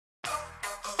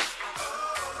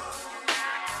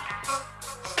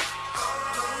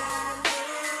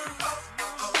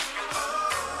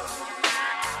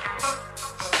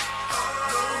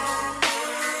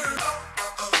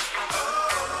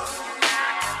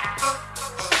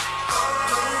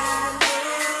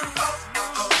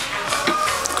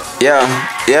Yeah,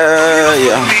 yeah,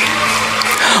 yeah.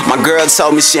 My girl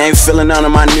told me she ain't feeling none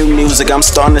of my new music. I'm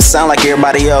starting to sound like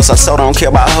everybody else. I told her I don't care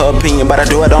about her opinion, but I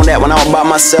do it on that when I'm by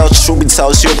myself. Truth be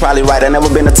told, she was probably right. I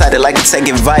never been the type that like to take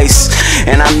advice.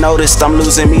 And I noticed I'm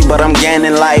losing me, but I'm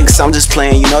gaining likes. I'm just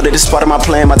playing, you know that it's part of my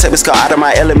plan. My tape is called Out of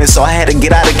My Element, so I had to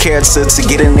get out of character to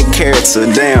get in the character.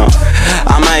 Damn,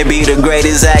 I might be the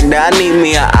greatest actor. I need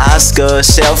me an Oscar.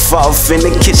 Chef off in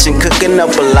the kitchen cooking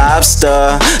up a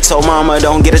lobster. Told mama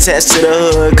don't get attached to the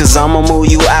hood, cause I'ma move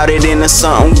you out it into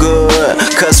something good.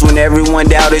 Cause when everyone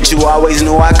doubted you, always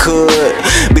knew I could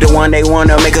be the one they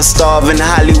wanna make a star of in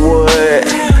Hollywood.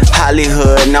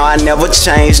 No, I never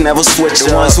change, never switch.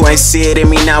 The ones who ain't see it in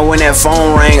me now when that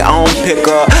phone ring, I don't pick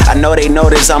up. I know they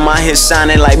notice I'm out here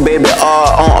shining like baby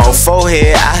on a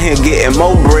forehead. Out here getting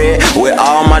more bread with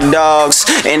all my dogs,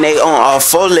 and they on all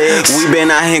four legs. We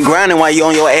been out here grinding while you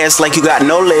on your ass like you got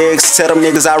no legs. Tell them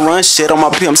niggas I run shit on my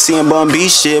Pimp C and Bun B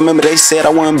shit. Remember they said I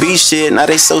wouldn't be shit. Now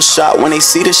they so shocked when they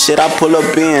see the shit I pull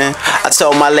up in. I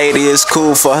told my lady it's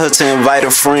cool for her to invite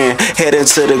a friend. Head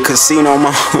into the casino,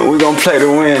 we gon' play to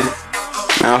win.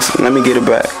 Now, let me get it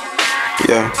back.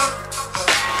 Yeah.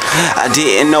 I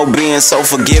didn't know being so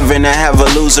forgiving. I have a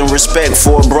losing respect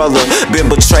for a brother. Been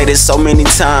betrayed so many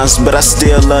times, but I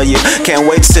still love you. Can't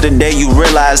wait till the day you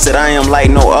realize that I am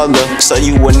like no other, so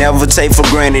you will never take for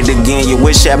granted again. You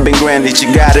wish I'd been granted.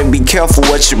 You gotta be careful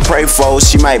what you pray for.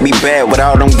 She might be bad with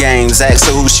all them games.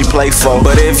 Ask her who she play for.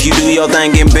 But if you do your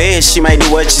thing in bed, she might do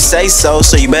what you say so.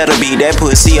 So you better beat that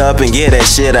pussy up and get that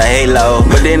shit a halo.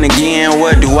 But then again,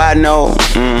 what do I know?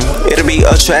 It'll be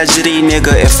a tragedy,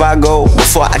 nigga, if I go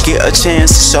before I get a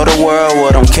chance to show the world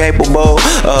what I'm capable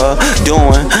of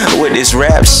doing with this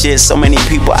rap shit. So many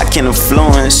people I can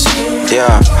influence.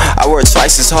 Yeah, I work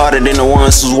twice as harder than the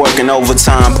ones who's working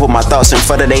overtime. Put my thoughts in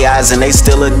front of their eyes and they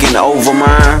still looking over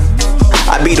mine.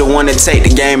 I be the one that take the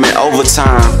game in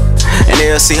overtime, and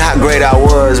they'll see how great I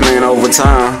was, man, over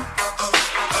time.